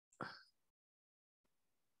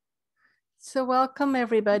So, welcome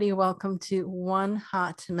everybody. Welcome to One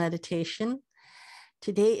Heart Meditation.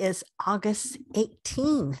 Today is Aug.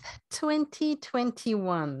 18th,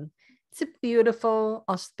 2021. It's a beautiful,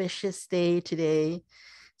 auspicious day today.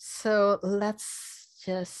 So, let's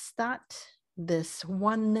just start this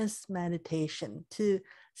oneness meditation to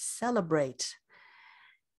celebrate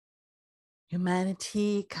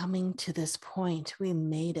humanity coming to this point. We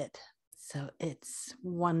made it. So, it's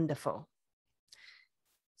wonderful.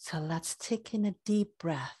 So let's take in a deep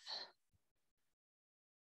breath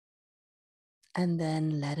and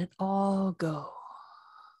then let it all go.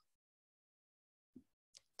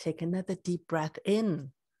 Take another deep breath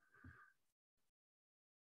in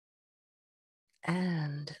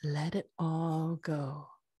and let it all go.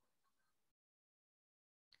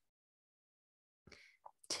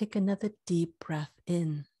 Take another deep breath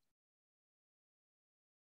in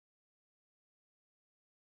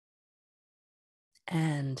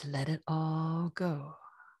and let it all go.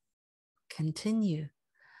 Continue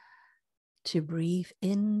to breathe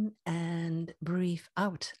in and breathe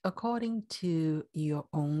out according to your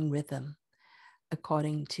own rhythm,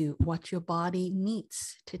 according to what your body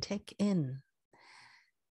needs to take in.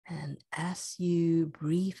 And as you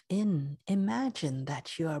breathe in, imagine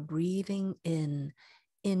that you are breathing in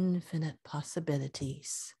infinite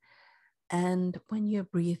possibilities. And when you're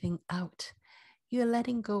breathing out, you're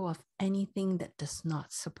letting go of anything that does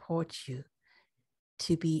not support you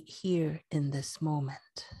to be here in this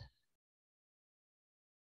moment.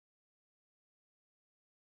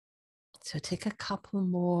 So take a couple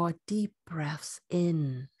more deep breaths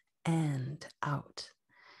in and out.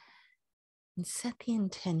 And set the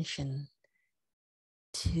intention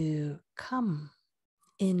to come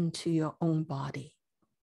into your own body,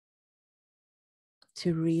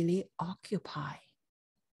 to really occupy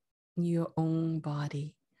your own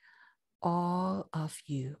body, all of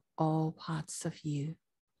you, all parts of you,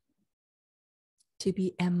 to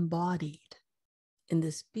be embodied in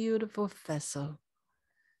this beautiful vessel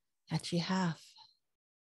that you have.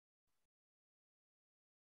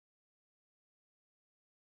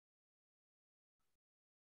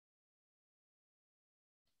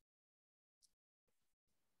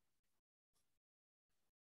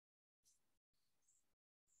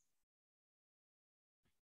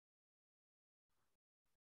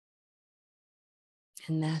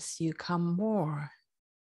 And as you come more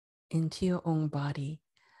into your own body,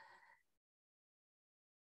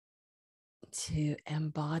 to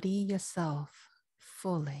embody yourself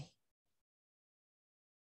fully,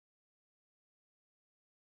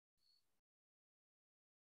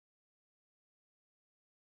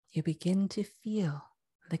 you begin to feel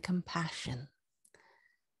the compassion,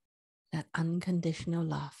 that unconditional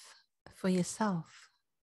love for yourself.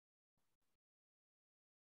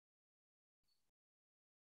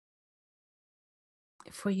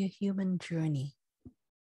 For your human journey,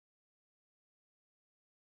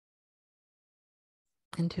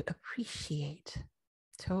 and to appreciate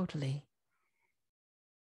totally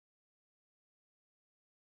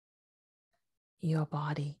your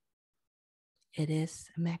body. It is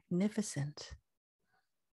magnificent.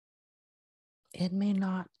 It may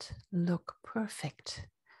not look perfect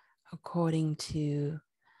according to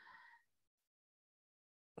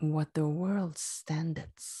what the world's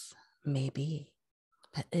standards may be,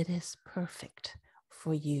 but it is perfect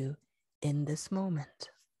for you in this moment.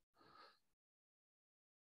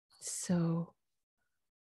 So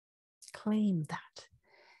claim that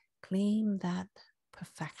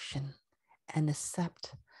perfection, and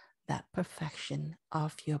accept that perfection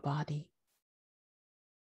of your body,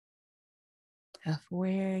 of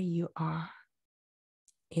where you are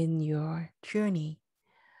in your journey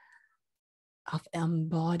of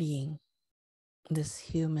embodying this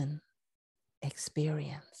human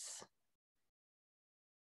experience.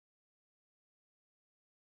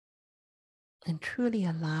 And truly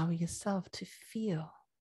allow yourself to feel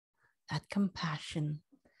that compassion,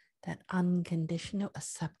 that unconditional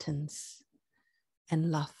acceptance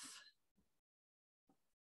and love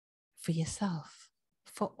for yourself,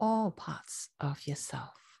 for all parts of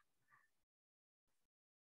yourself.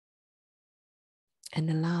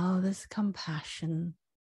 And allow this compassion,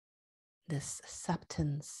 this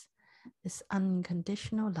acceptance, this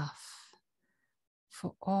unconditional love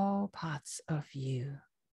for all parts of you.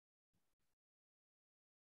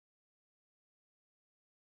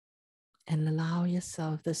 And allow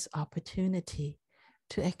yourself this opportunity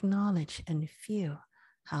to acknowledge and feel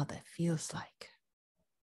how that feels like.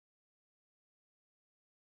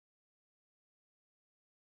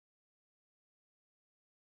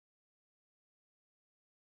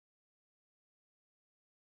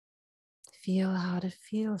 Feel how it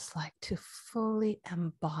feels like to fully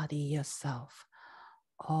embody yourself,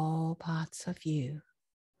 all parts of you,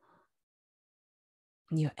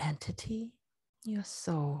 your entity, your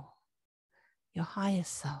soul, your higher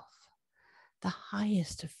self, the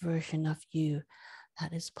highest version of you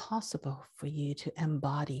that is possible for you to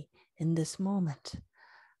embody in this moment.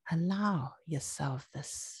 Allow yourself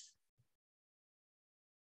this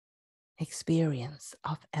experience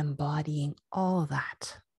of embodying all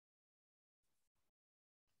that.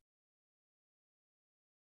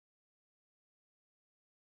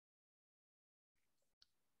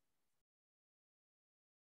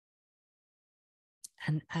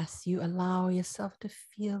 And as you allow yourself to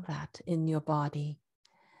feel that in your body,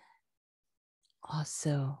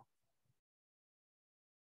 also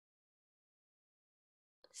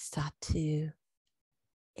start to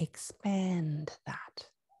expand that.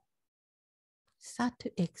 Start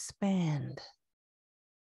to expand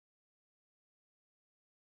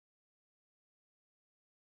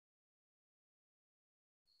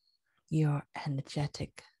your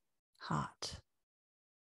energetic heart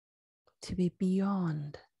to be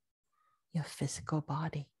beyond your physical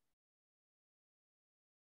body.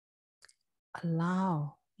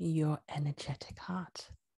 Allow your energetic heart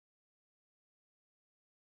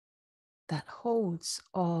that holds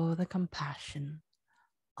all the compassion,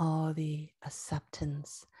 all the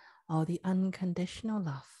acceptance, all the unconditional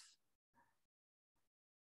love.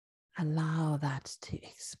 Allow that to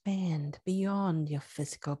expand beyond your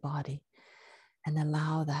physical body and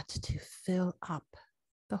allow that to fill up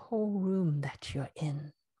the whole room that you're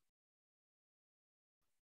in.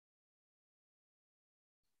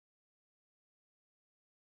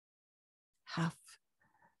 Have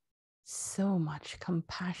so much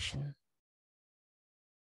compassion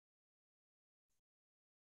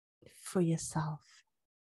for yourself,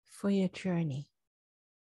 for your journey.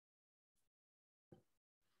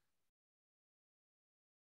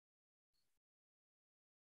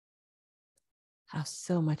 Have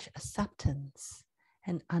so much acceptance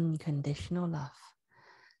and unconditional love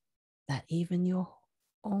that even your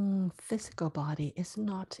own physical body is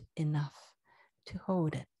not enough to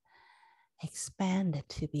hold it. Expand it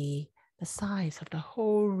to be the size of the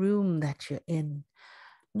whole room that you're in,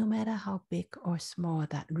 no matter how big or small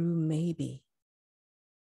that room may be.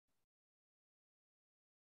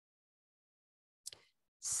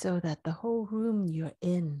 So that the whole room you're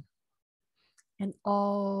in and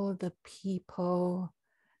all the people,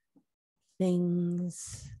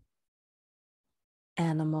 things,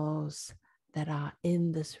 animals that are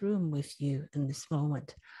in this room with you in this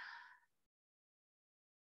moment,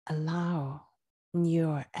 allow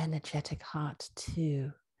your energetic heart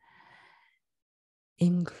to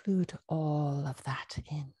include all of that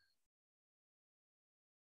in,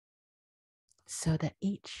 so that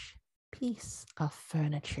each piece of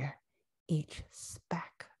furniture, each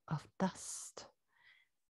speck of dust,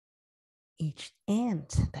 each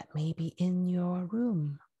ant that may be in your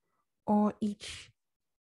room, or each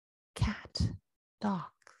cat,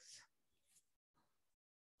 dogs,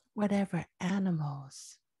 whatever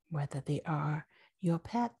animals, whether they are your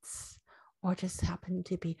pets or just happen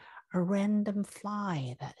to be a random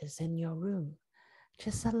fly that is in your room,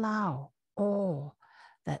 just allow all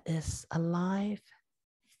that is alive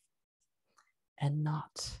and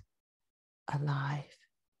not alive,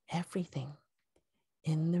 everything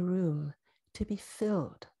in the room, to be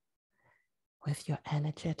filled with your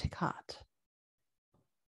energetic heart.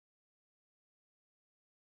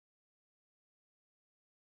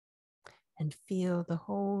 And feel the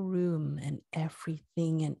whole room and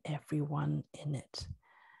everything and everyone in it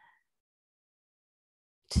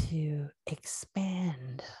to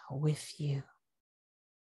expand with you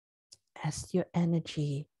as your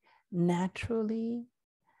energy naturally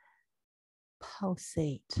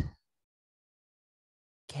pulsate,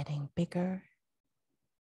 getting bigger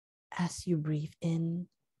as you breathe in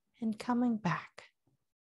and coming back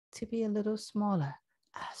to be a little smaller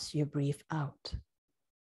as you breathe out.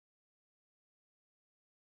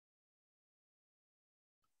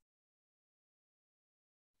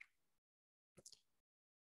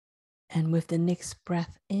 And with the next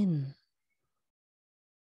breath in,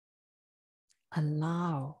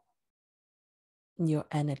 allow your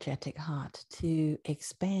energetic heart to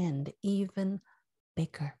expand even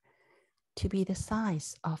bigger, to be the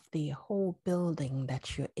size of the whole building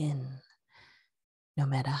that you're in, no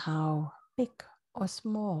matter how big or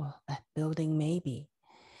small that building may be.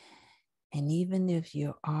 And even if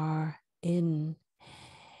you are in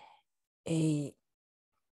a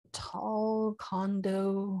tall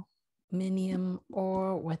condominium,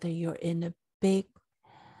 or whether you're in a big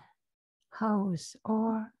house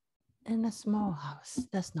or in a small house,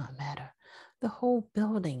 does not matter. The whole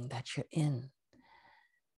building that you're in,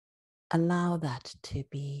 allow that to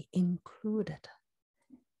be included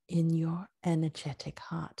in your energetic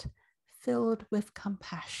heart, filled with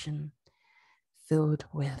compassion, filled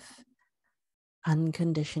with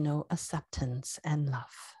unconditional acceptance and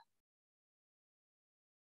love.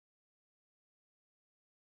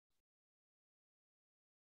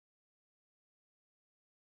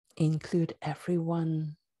 Include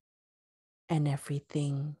everyone and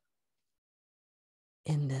everything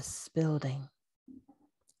in this building.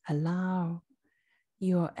 Allow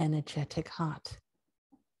your energetic heart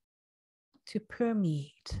to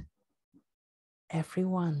permeate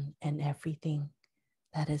everyone and everything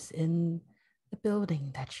that is in the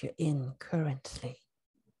building that you're in currently.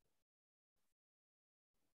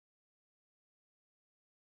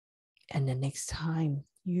 And the next time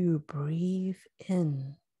you breathe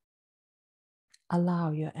in,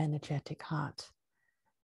 allow your energetic heart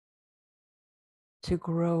to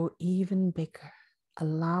grow even bigger.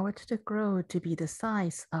 Allow it to grow to be the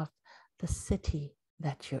size of the city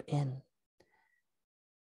that you're in.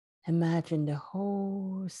 Imagine the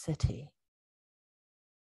whole city,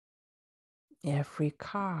 every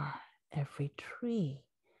car, every tree,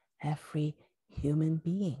 every human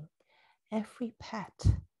being, every pet,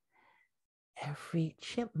 every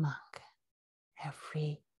chipmunk,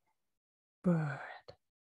 every bird,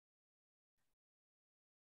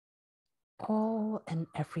 all and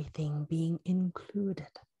everything being included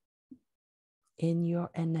in your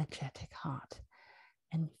energetic heart,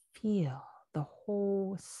 and feel the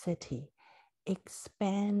whole city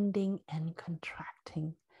expanding and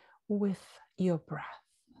contracting with your breath.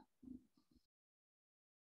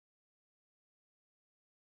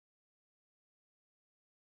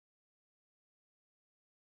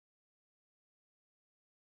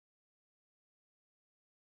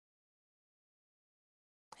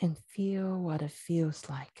 And feel what it feels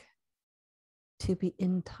like to be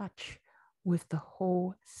in touch with the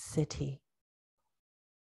whole city,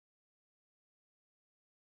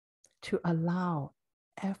 to allow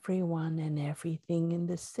everyone and everything in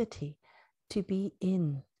the city to be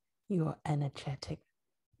in your energetic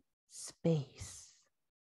space,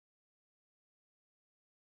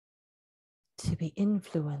 to be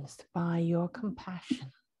influenced by your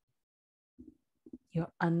compassion, your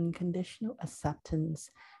unconditional acceptance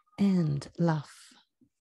and love.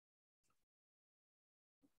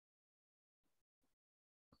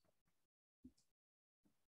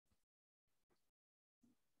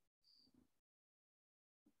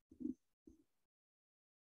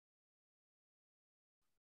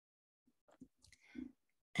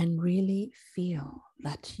 And really feel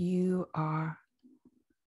that you are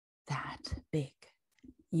that big.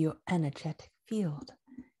 Your energetic field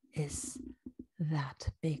is that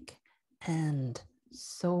big and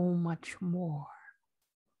so much more.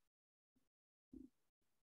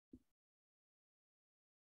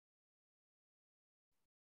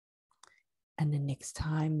 And the next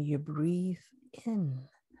time you breathe in,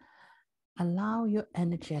 allow your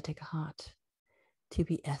energetic heart to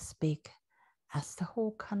be as big as the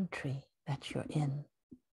whole country that you're in.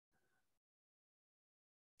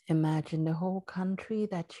 Imagine the whole country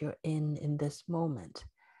that you're in this moment.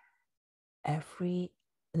 Every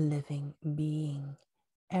living being,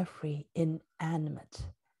 every inanimate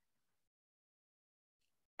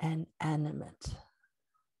and animate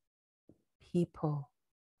people,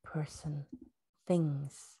 person,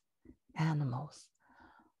 things, animals,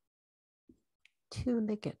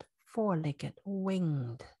 two-legged, four-legged,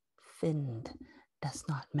 winged, finned, does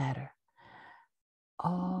not matter.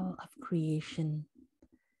 All of creation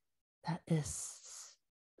that is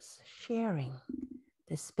sharing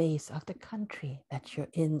the space of the country that you're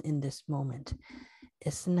in this moment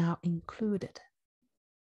is now included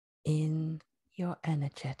in your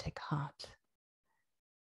energetic heart.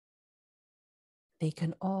 They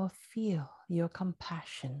can all feel your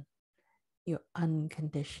compassion, your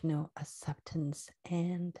unconditional acceptance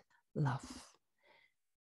and love.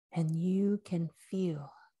 And you can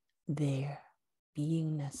feel their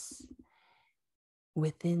beingness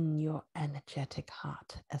within your energetic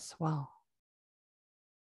heart as well.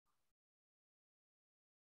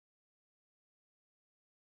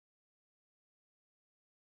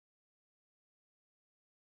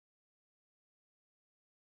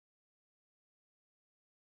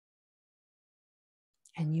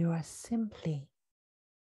 And you are simply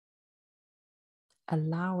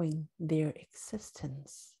allowing their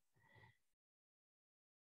existence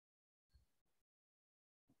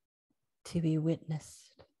to be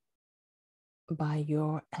witnessed by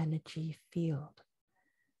your energy field,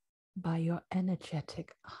 by your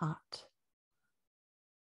energetic heart.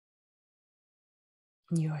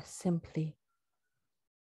 You are simply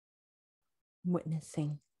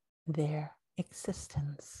witnessing their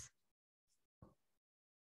existence.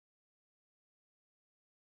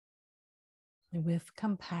 With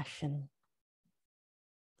compassion,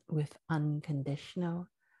 with unconditional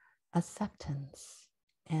acceptance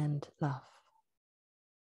and love.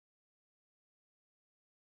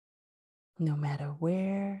 No matter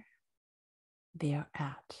where they are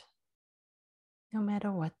at, no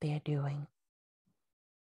matter what they're doing,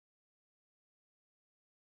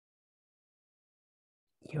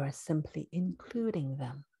 you are simply including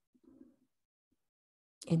them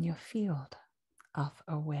in your field of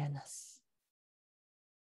awareness.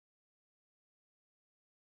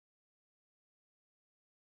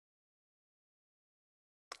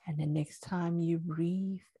 And the next time you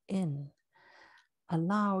breathe in,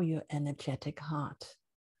 allow your energetic heart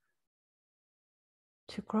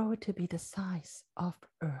to grow to be the size of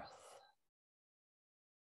Earth,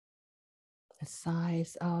 the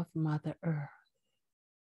size of Mother Earth.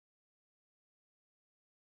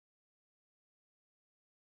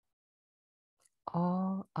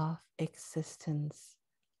 All of existence,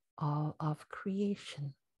 all of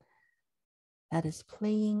creation that is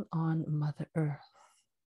playing on Mother Earth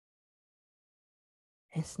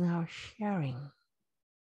is now sharing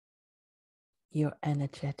your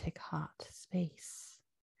energetic heart space.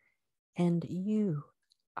 And you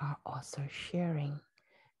are also sharing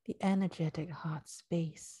the energetic heart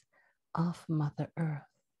space of Mother Earth.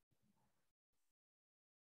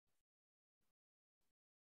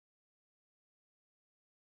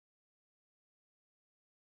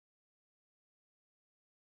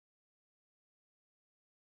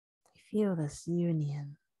 Feel this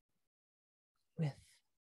union with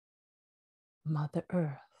Mother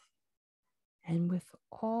Earth and with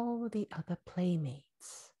all the other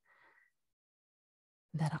playmates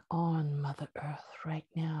that are on Mother Earth right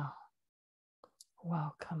now.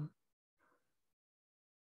 Welcome.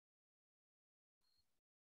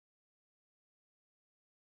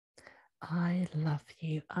 I love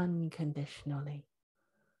you unconditionally,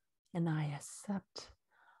 and I accept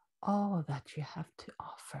all that you have to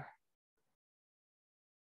offer.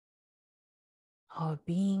 All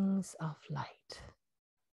beings of light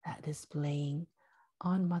that is playing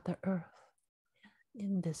on Mother Earth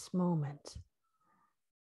in this moment.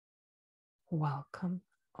 Welcome,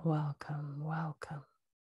 welcome, welcome.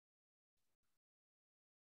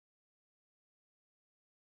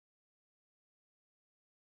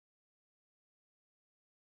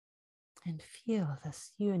 And feel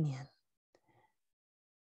this union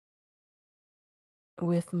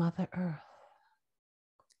with Mother Earth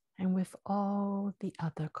and with all the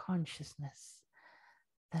other consciousness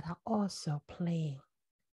that are also playing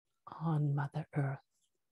on Mother Earth.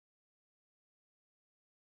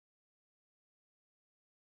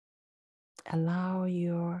 Allow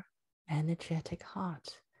your energetic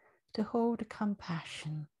heart to hold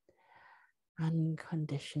compassion,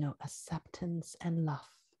 unconditional acceptance, and love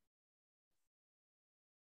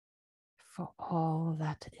for all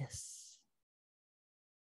that is.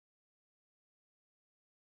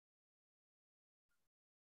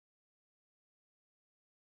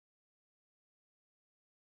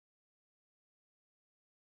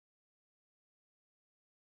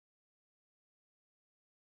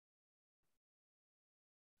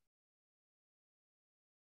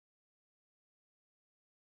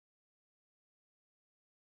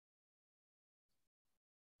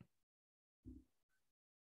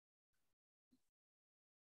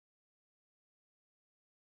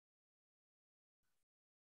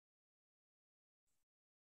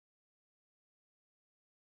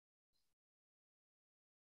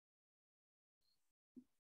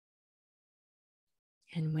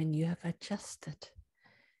 And when you have adjusted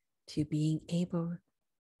to being able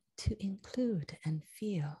to include and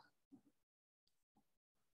feel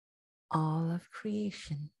all of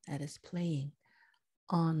creation that is playing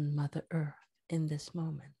on Mother Earth in this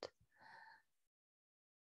moment,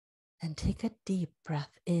 and take a deep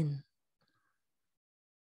breath in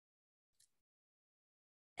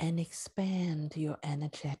and expand your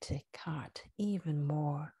energetic heart even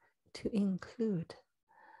more to include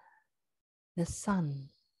the sun,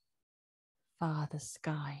 Father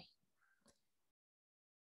Sky,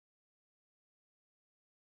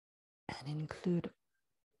 and include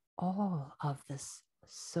all of this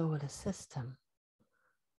solar system,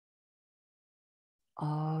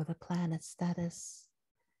 all the planets that is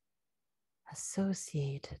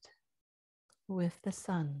associated with the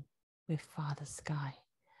sun, with Father Sky,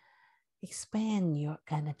 Expand your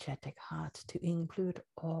energetic heart to include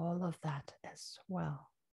all of that as well.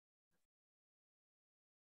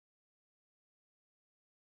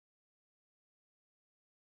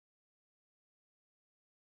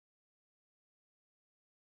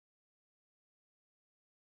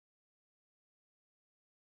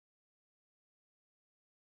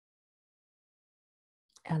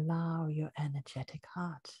 Allow your energetic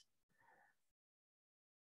heart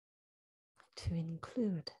to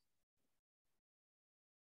include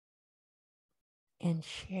and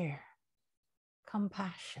share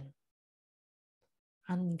compassion,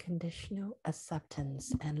 unconditional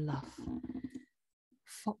acceptance, and love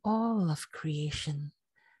for all of creation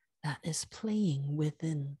that is playing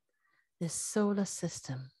within this solar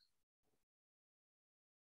system.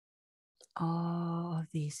 All of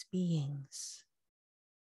these beings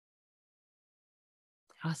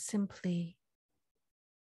are simply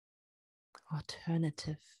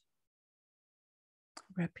alternative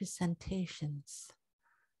representations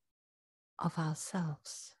of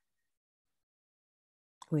ourselves.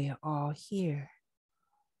 We are all here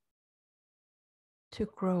to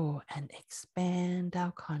grow and expand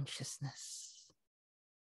our consciousness.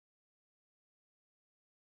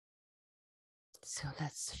 So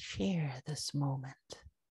let's share this moment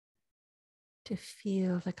to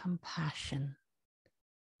feel the compassion,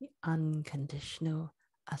 the unconditional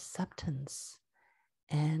acceptance,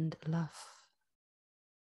 and love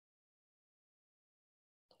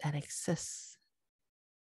that exists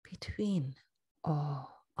between all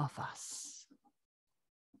of us.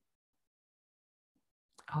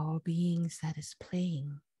 All beings that is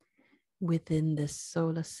playing within this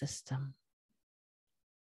solar system.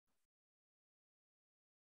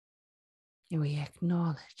 We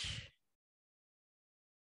acknowledge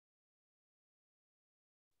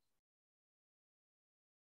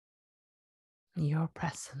your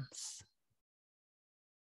presence.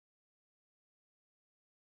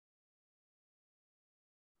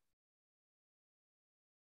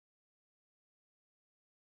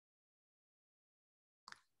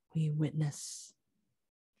 We witness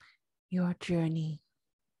your journey.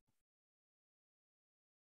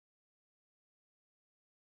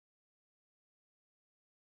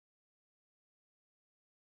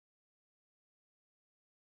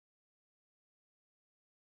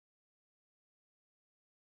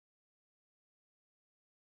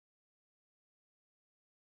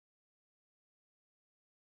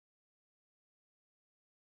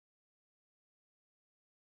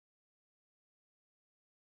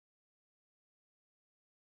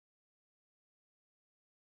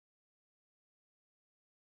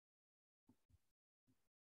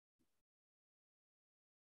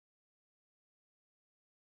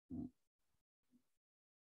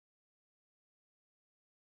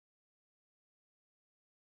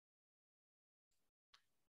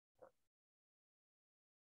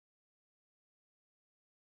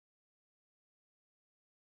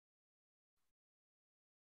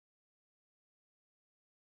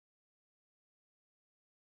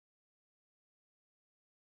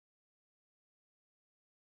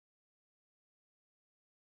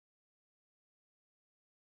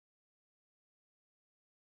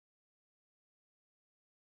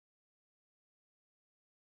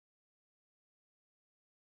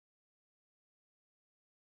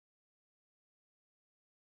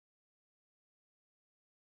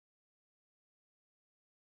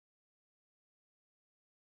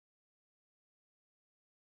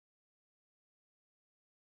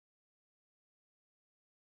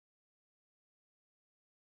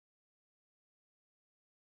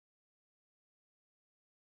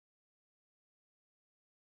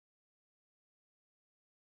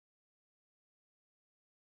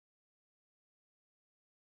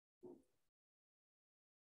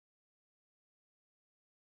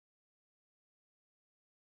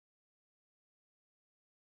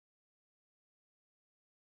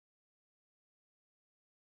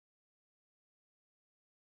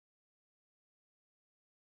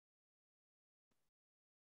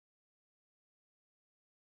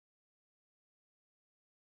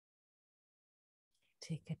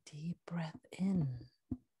 Take a deep breath in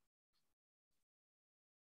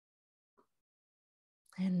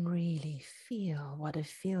and really feel what it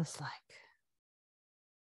feels like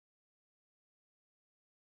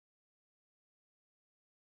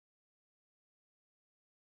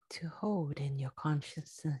to hold in your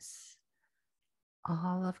consciousness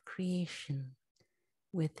all of creation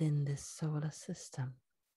within this solar system.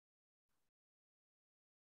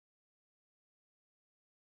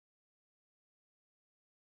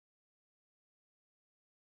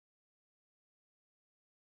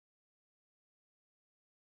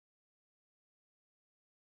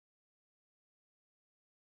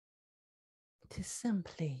 to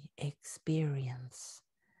simply experience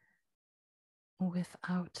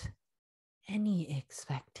without any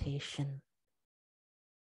expectation,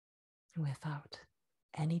 without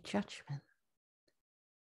any judgment,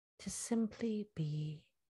 to simply be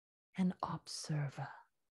an observer,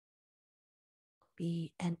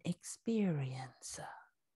 be an experiencer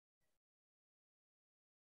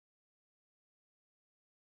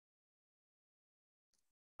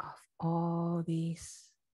of all these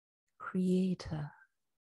creator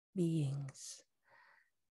beings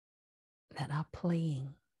that are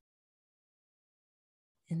playing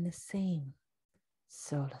in the same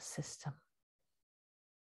solar system.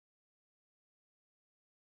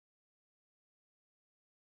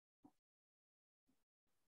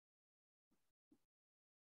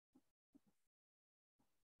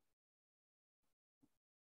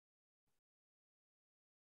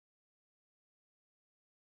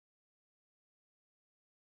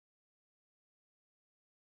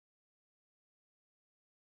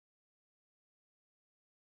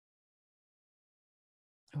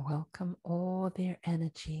 Welcome all their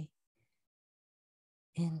energy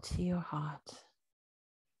into your heart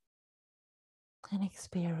and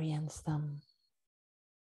experience them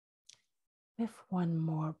with one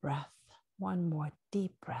more breath, one more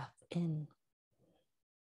deep breath in,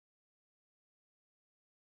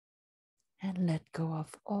 and let go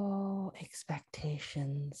of all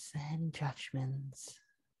expectations and judgments.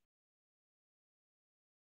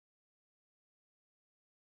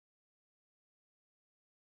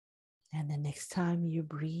 And the next time you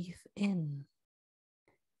breathe in,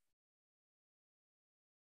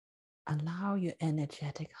 allow your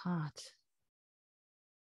energetic heart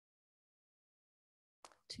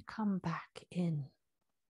to come back in,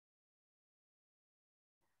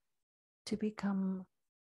 to become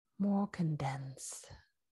more condensed,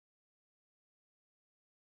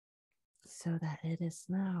 so that it is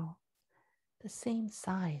now the same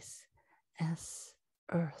size as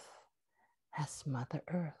Earth, as Mother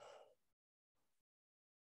Earth.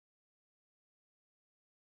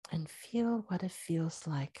 And feel what it feels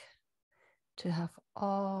like to have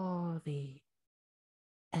all the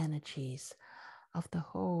energies of the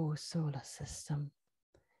whole solar system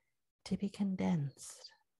to be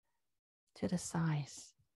condensed to the size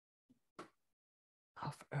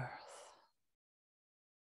of Earth.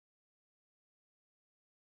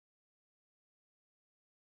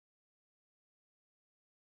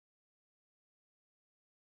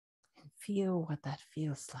 And feel what that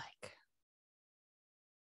feels like.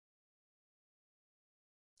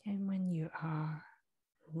 And when you are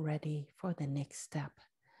ready for the next step,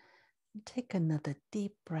 take another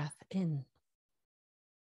deep breath in.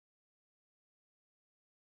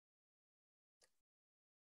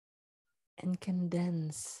 And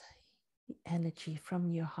condense the energy from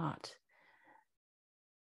your heart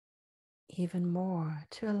even more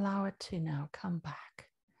to allow it to now come back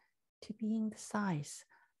to being the size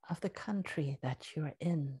of the country that you're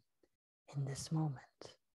in this moment.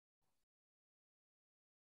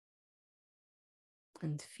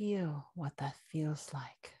 And feel what that feels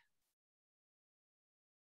like.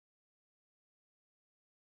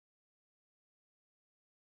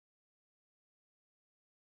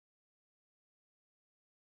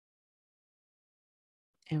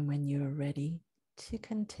 And when you're ready to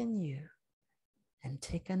continue, and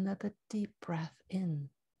take another deep breath in,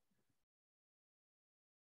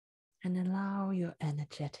 and allow your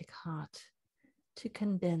energetic heart to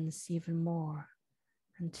condense even more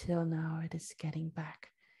until now it is getting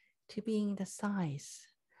back to being the size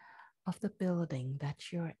of the building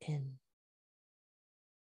that you're in.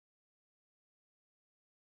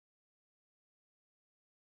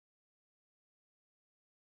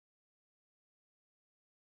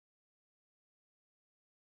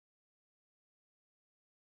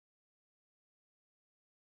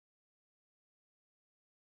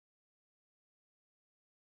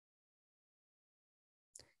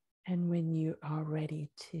 And when you are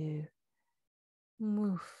ready to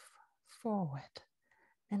move forward,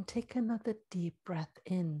 and take another deep breath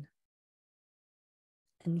in,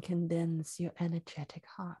 and condense your energetic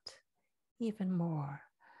heart even more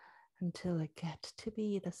until it gets to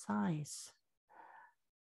be the size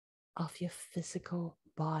of your physical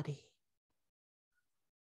body.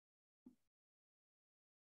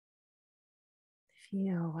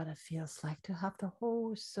 Feel what it feels like to have the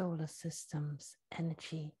whole solar system's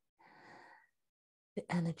energy,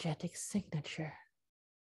 the energetic signature,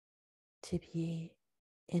 to be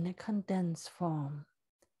in a condensed form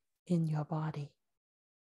in your body.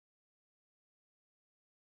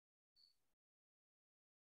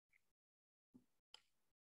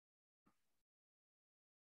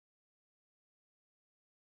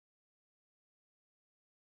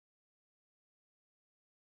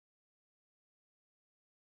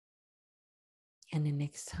 And the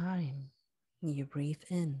next time you breathe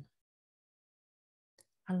in,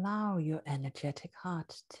 allow your energetic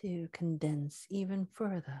heart to condense even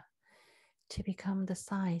further to become the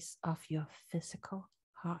size of your physical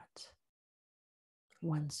heart.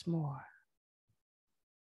 Once more,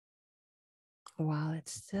 while it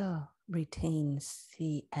still retains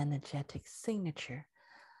the energetic signature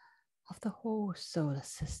of the whole solar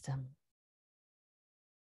system.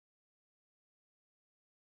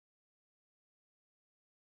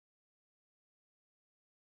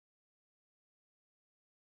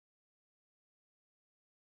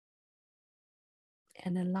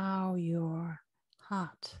 And allow your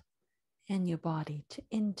heart and your body to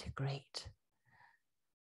integrate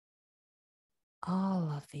all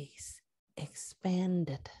of these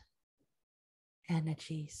expanded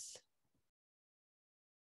energies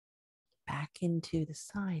back into the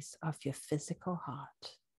size of your physical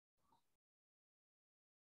heart.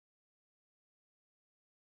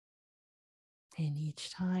 And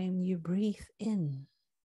each time you breathe in,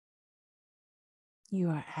 you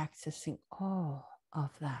are accessing all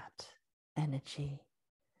of that energy.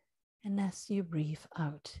 And as you breathe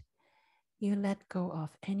out, you let go of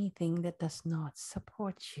anything that does not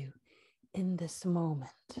support you in this moment.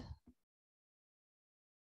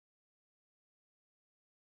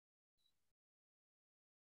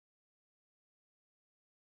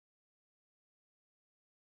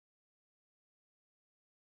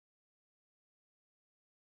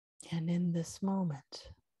 And in this moment,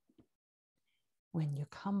 when you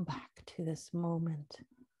come back to this moment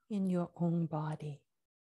in your own body,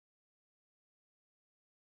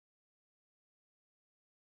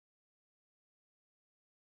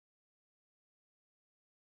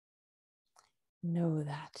 know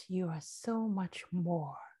that you are so much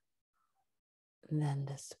more than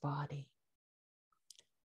this body.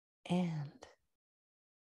 And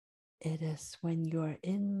it is when you're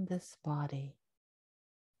in this body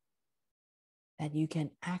that you can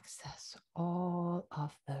access all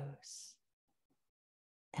of those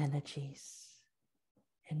energies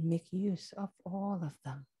and make use of all of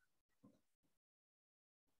them.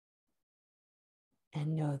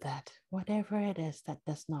 And know that whatever it is that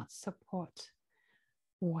does not support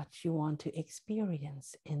what you want to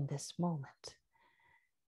experience in this moment,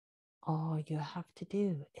 all you have to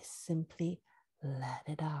do is simply let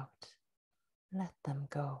it out, let them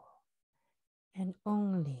go, and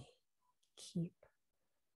only keep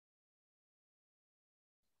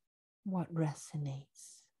what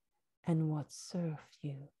resonates and what serves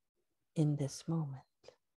you in this moment.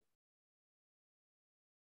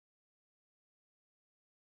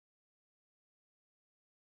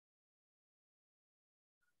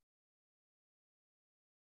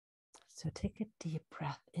 So take a deep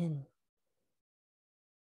breath in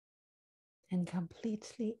and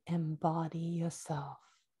completely embody yourself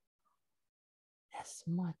as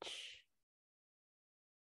much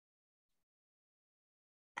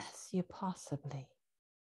as you possibly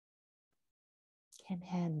can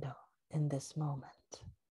handle in this moment,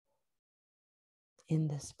 in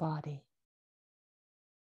this body.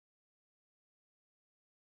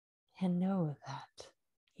 And know that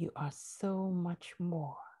you are so much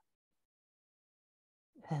more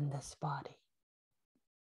than this body.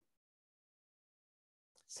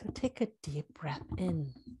 So take a deep breath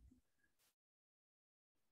in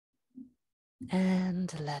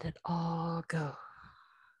and let it all go.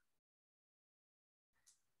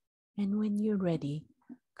 And when you're ready,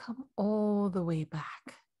 come all the way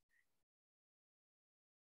back.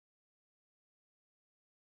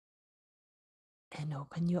 And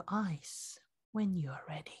open your eyes when you're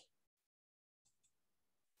ready.